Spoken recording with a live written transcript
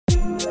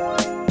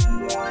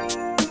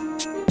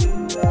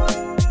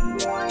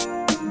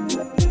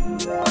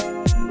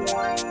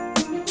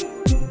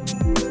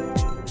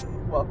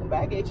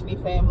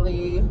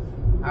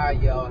Hi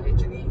y'all,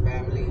 HD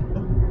family.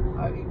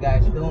 How you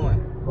guys doing?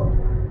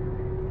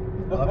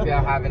 Hope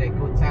y'all having a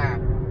good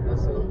time.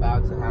 That's what we're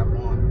about to have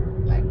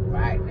on, like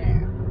right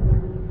now.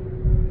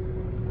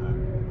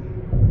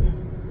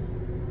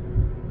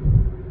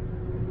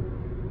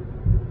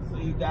 So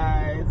you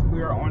guys,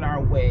 we're on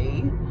our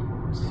way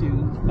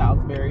to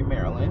Salisbury,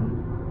 Maryland.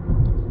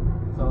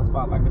 So it's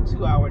about like a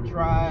 2-hour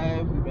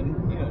drive. We've been,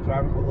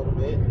 driving for a little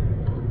bit.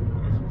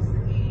 As you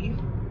see,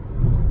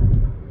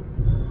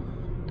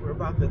 we're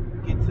about to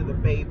get to the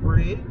Bay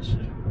Bridge.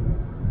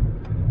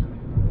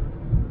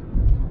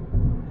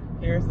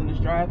 Harrison is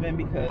driving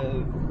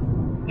because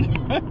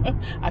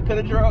I could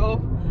have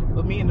drove,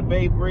 but me and the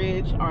Bay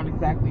Bridge aren't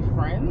exactly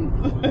friends.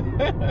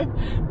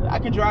 I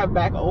can drive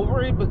back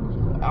over it, but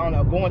I don't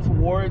know, going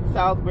towards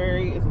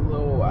Salisbury is a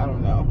little, I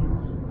don't know.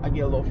 I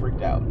get a little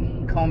freaked out.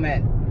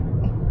 Comment.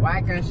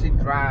 Why can't she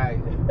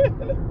drive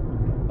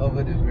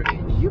over the bridge?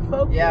 You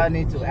focus. Yeah, I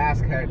need to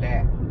ask her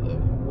that.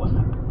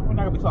 We're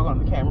not gonna be talking on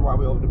the camera while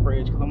we're over the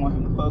bridge because I want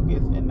him to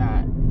focus and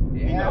not.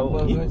 Yeah, I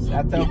focus.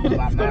 I tell with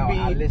my mouth.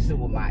 I listen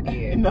with my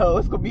ear. No,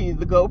 it's gonna be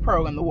the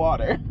GoPro in the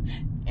water,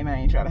 and I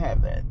ain't trying to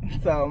have that.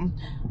 So,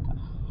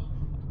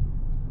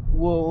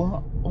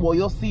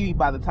 you'll see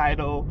by the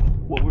title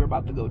what we're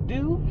about to go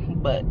do,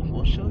 but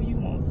we'll show you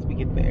once we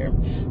get there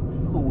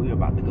who we're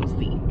about to go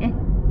see.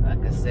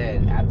 Like I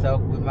said, I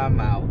talk with my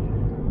mouth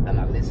and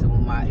I listen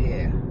with my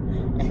ear.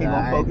 And he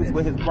gonna focus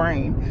with his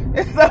brain.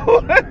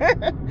 So,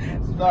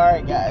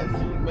 sorry guys.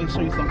 Make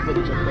sure you some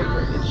footage of Bay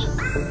Bridge.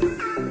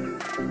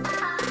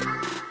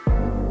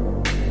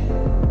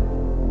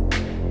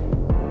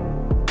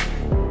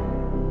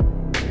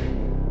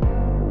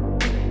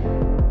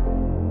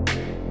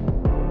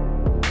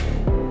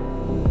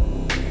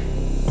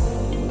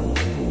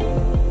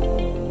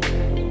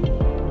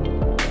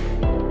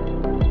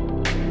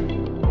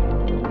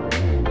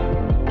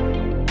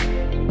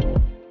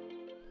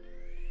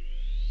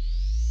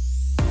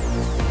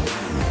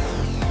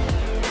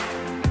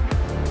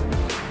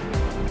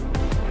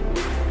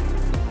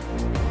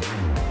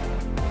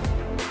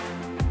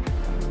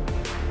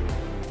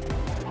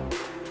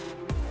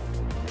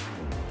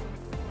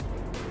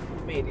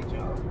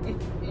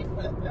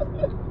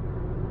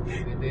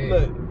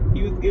 Look,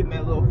 he was getting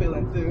that little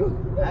feeling too.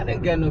 I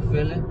didn't get no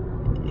feeling.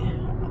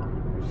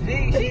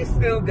 She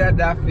still got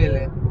that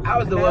feeling. I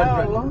was the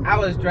one. I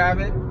was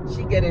driving.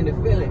 She getting the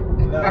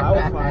feeling. No, I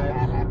was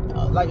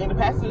fine. Like in the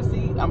passenger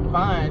seat, I'm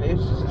fine.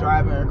 It's just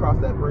driving across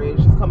that bridge,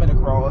 just coming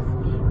across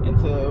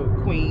into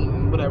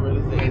Queen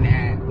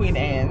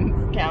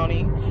Anne's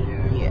County.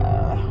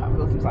 Yeah, I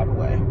feel some type of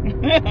way.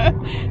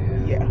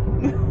 Yeah.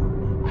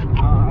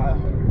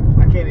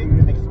 I can't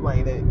even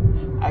explain it.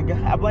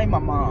 I blame my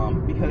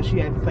mom because she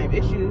has the same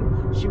issue.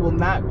 She will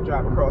not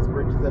drive across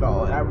bridges at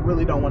all, and I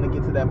really don't want to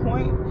get to that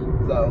point.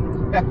 So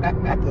I'm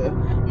gonna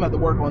have to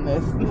work on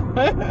this.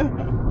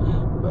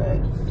 But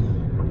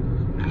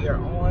we are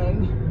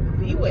on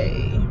the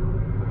way.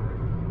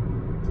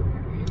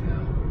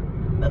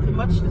 Nothing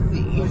much to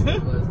see.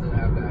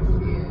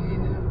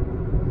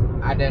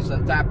 And there's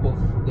some type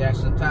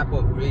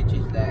of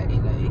bridges that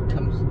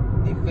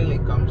the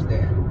feeling comes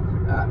there.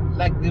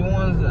 Like the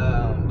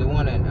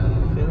one in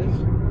Philly?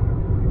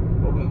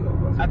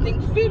 I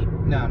think Philly.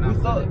 No. We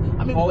saw it.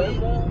 I mean,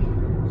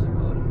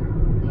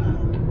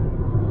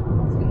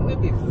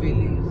 maybe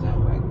Philly or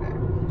something like that.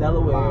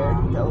 Delaware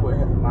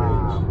has a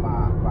bridge.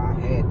 My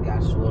head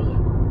got swollen.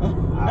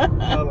 I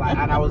felt like,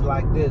 and I was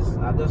like this.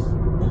 I was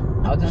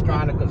just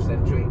trying to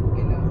concentrate.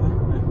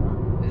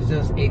 It's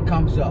just it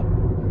comes up.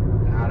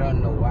 I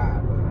don't know why,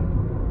 but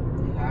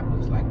it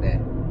happens like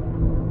that.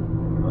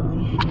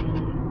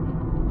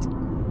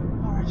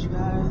 You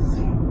guys.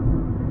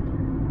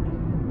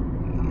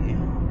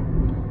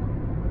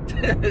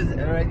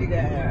 Alright, you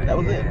guys. That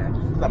was it.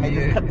 So I mean,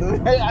 just cut the,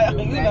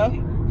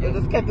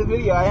 just cut the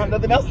video. I have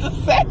nothing else to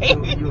say.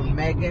 You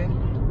Megan?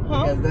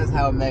 Huh? Because that's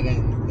how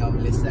Megan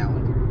normally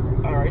sounds.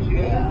 Alright, you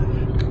guys.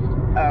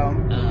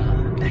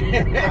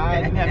 I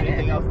didn't have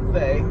anything else to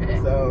say,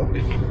 so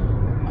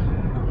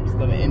I'm just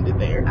gonna end it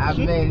there. I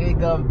mean, it's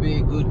gonna be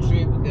a good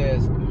trip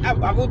because I've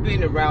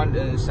been around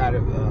the side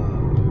of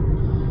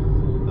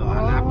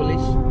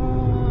Annapolis.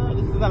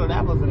 This is not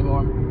Annapolis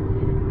anymore.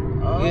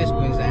 Here's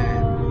Queens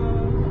Anne.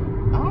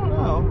 I don't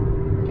know.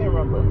 Can't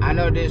remember. I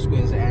know this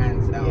Queens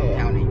Anne's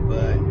county,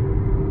 but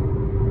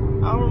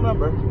I don't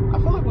remember. I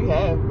feel like we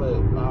have, but I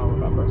don't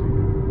remember.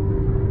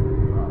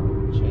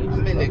 I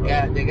mean,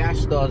 they got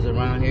stores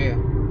around here.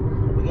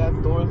 We got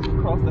stores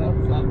across the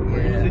other side of the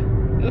bridge.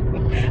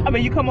 I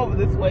mean, you come over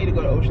this way to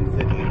go to Ocean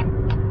City.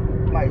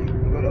 Like,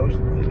 you go to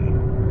Ocean City.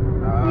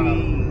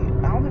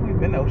 I don't think we've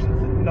been to Ocean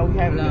City. No, we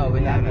haven't. No,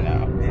 we haven't.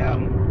 Yeah. So,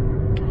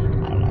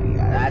 I don't know, you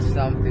guys. That's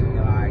something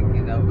like,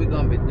 we're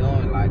gonna be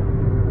doing like,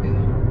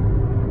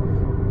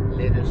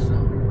 later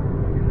soon.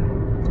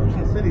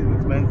 Ocean City's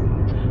expensive.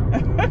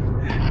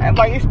 And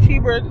like, it's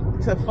cheaper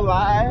to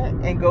fly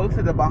and go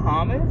to the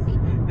Bahamas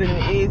than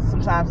it is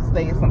sometimes to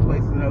stay in some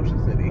places in Ocean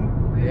City.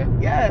 Yeah.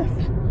 Yes.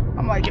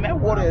 I'm like, and that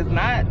water is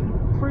not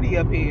pretty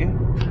up here.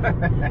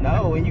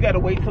 No, and you gotta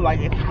wait till like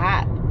it's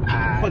hot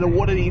for the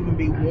water to even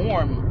be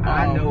warm.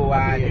 I know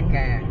why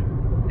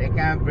they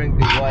can't bring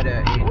the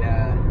water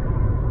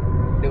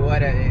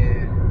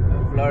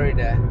in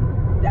Florida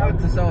down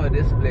to some of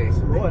this place.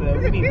 Florida,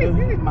 we need to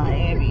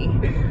Miami,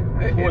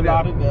 Fort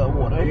Lauderdale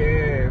water.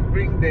 Yeah,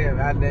 bring them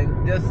and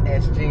then just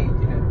exchange.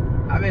 You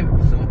know, I mean,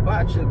 some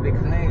parts should be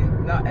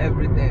clean, not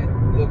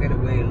everything. Look at the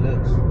way it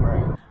looks.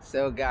 Right.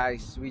 So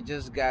guys, we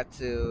just got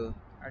to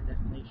Our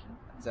destination.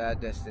 our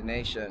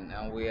destination,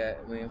 and we're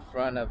in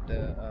front of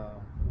the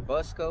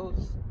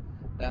Busco's.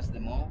 That's the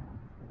mall.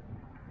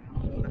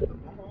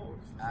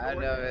 I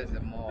know it's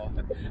a mall.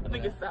 I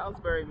think it's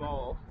Salisbury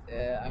Mall.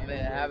 Yeah, I mean,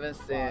 I haven't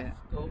seen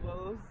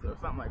Scovos or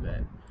something like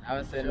that. I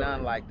haven't seen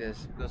nothing like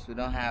this because we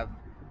don't have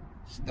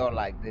store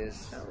like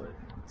this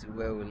to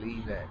where we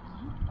live at.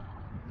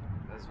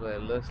 That's what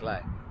it looks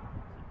like.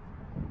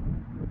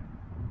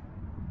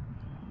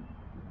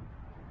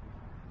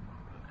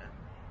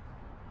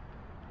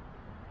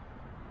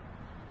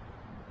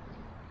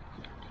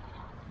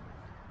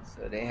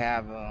 So they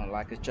have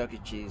like a Chuck E.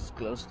 Cheese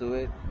close to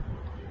it.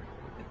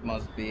 It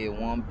must be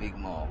one big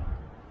mall.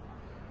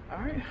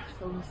 Alright,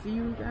 so we'll see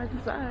you guys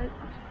inside.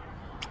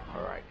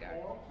 Alright,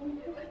 guys.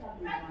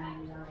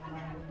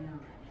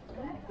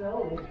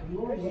 So if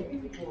you're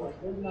looking for a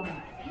good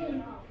life,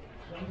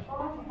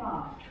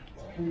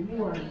 and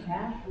you earn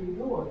cash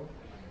rewards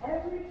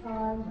every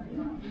time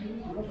you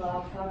use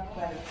about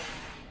suspect.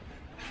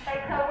 A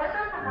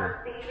coworker from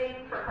receiving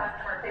for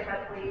customer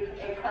pickup, please.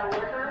 A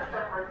coworker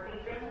from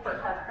receiving for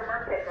customer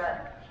pickup.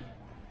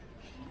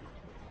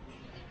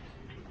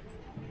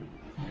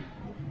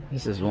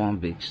 This is one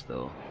big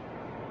store.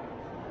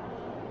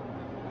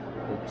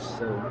 It's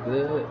so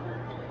good.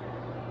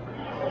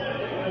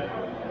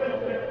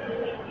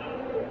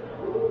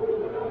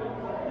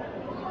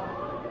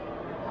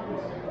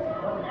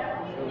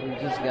 So we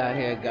just got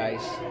here,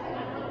 guys.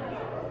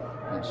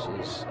 And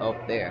she's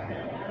up there.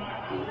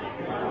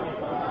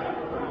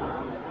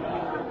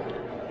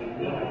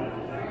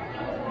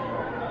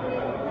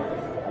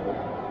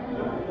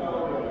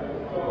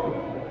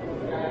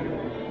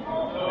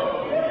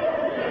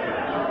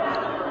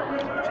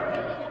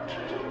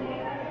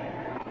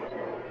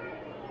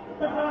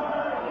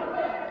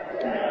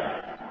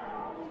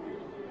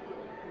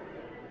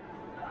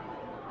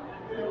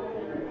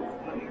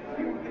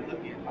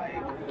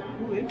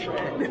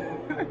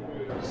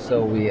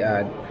 So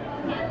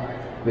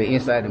we're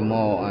inside the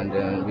mall, and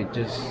then we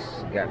just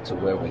got to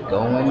where we're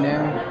going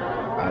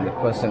now, and the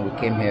person we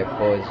came here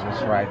for is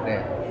just right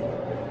there.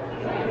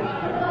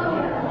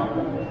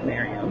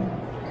 Miriam.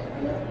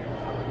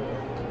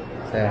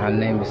 So her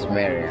name is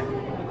Miriam.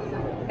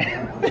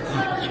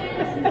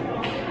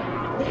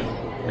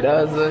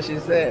 That's what she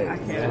said. I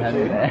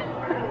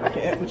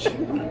can't with you.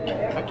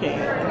 I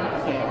can't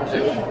with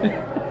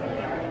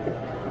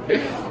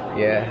you.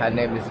 Yeah, her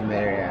name is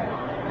Miriam.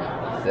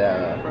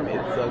 So From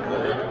It's So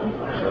Good.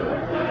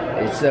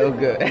 it's so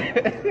good. I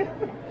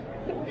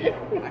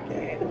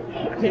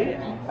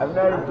can't. I'm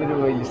not repeating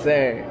what you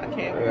say. I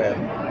can't.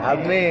 I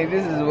mean,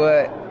 this is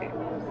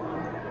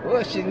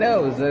what she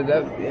knows. So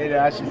that, you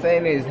know, she's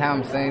saying it is how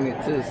I'm saying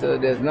it too. So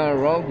there's nothing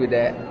wrong with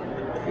that.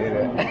 You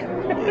know.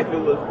 If it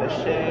was the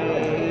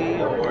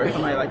Shay or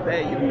somebody like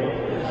that, you'd be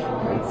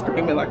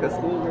screaming like a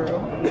schoolgirl.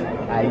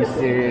 Are you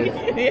serious?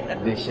 Yeah.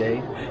 The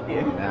shade?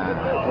 Yeah.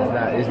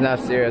 Nah, it's not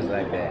serious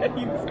like that.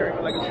 You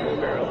screaming like a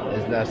schoolgirl.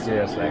 It's not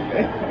serious like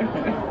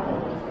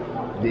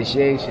that. The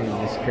shade should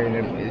be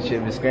screaming. It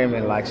should be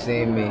screaming like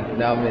seeing me.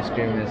 Not me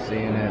screaming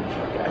seeing him.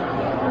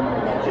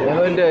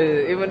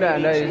 Even though I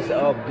know it's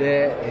up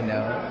there, you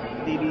know.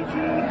 DDG, you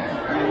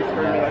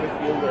screaming like a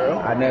schoolgirl.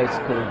 I know it's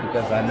cool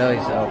because I know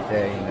it's up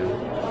there, you know.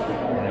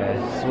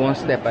 It's one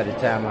step at a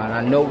time, and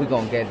I know we're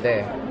gonna get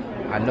there.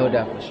 I know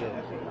that for sure.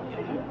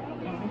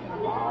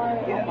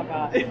 Oh my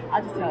God.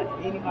 I just tell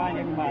anybody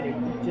and everybody,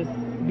 just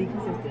be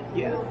consistent.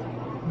 Yeah.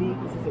 Be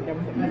consistent.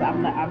 Because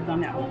I've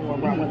done that before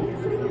where I wasn't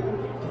consistent.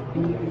 Just be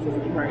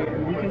consistent. Right.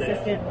 Be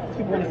consistent.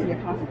 People want to see your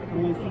content. People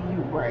want to see you.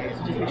 Right. So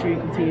just make sure you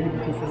continue to be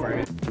consistent.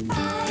 Right.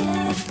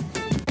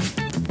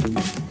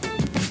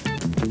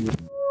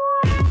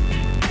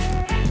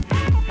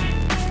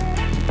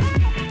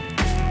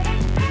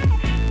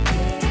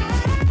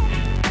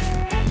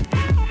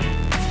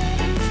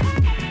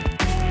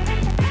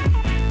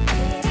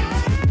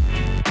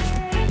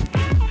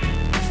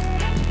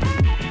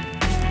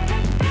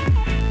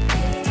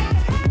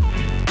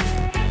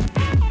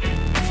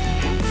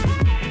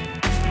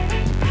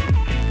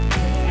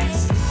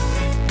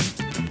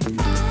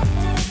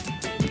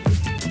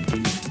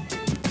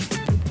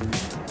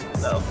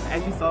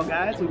 As you saw,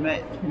 guys, we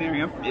met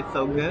Miriam from It's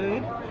So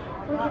Good.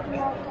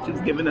 She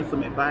was giving us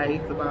some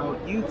advice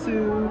about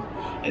YouTube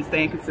and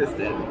staying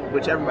consistent,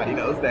 which everybody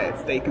knows that.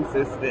 Stay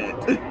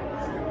consistent.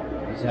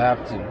 You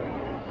have to.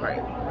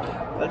 Right.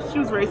 But she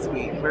was very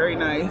sweet, very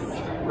nice,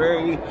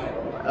 very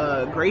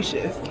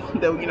gracious.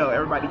 Though, you know,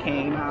 everybody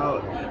came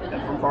out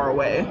from far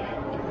away.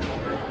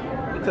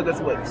 It took us,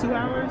 what, 2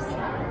 hours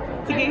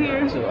to get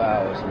here? 2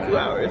 hours, man. 2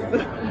 hours.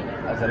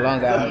 As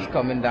long as I was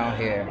coming down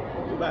here.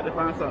 We're about to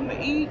find something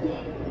to eat.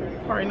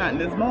 Probably not in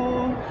this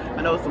mall.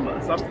 I know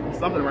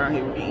something around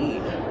here we can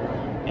eat.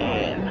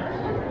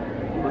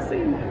 And we'll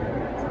see.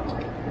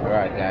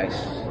 Alright guys,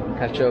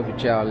 catch up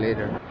with y'all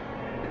later.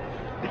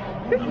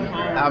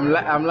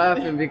 I'm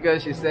laughing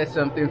because she said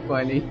something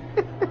funny.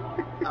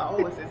 I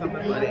always say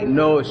something funny.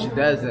 No, she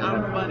doesn't.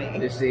 I'm funny.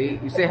 You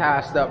see how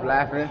I stopped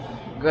laughing?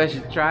 Because she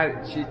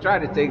tried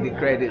to take the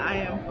credit. I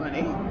am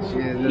funny.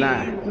 She's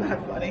not. He's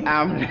not funny.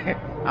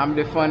 I'm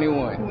the funny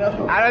one.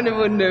 No. I don't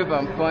even know if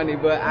I'm funny,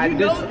 but I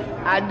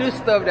do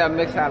stuff that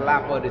makes her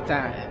laugh all the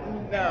time.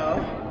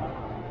 No.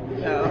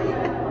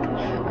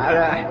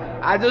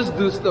 I just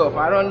do stuff.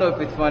 I don't know if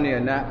it's funny or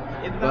not.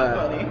 It's not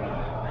funny.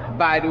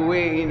 By the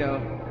way,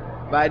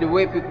 by the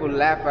way people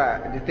laugh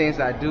at the things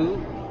I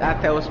do,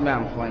 that tells me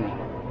I'm funny.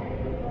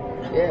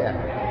 Yeah.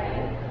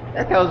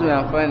 That tells me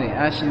I'm funny,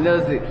 and she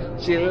knows it.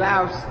 She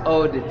laughs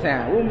all the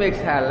time. Who makes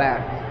her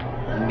laugh?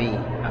 Me.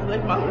 I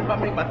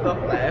make myself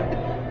laugh.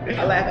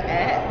 I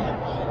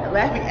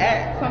laughing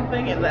at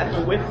something and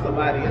laughing with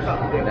somebody is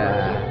something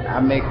different. Nah, I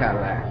make her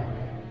laugh.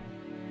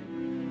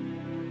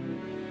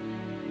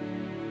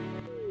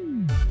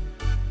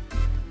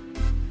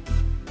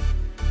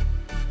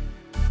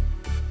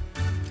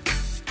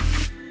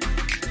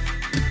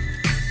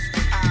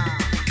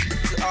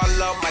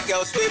 All of my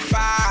girls with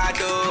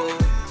Fatboii.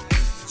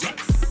 Yes.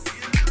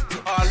 To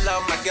all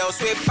of my girls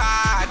with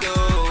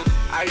Fatboii.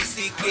 I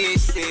receive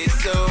kisses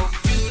so.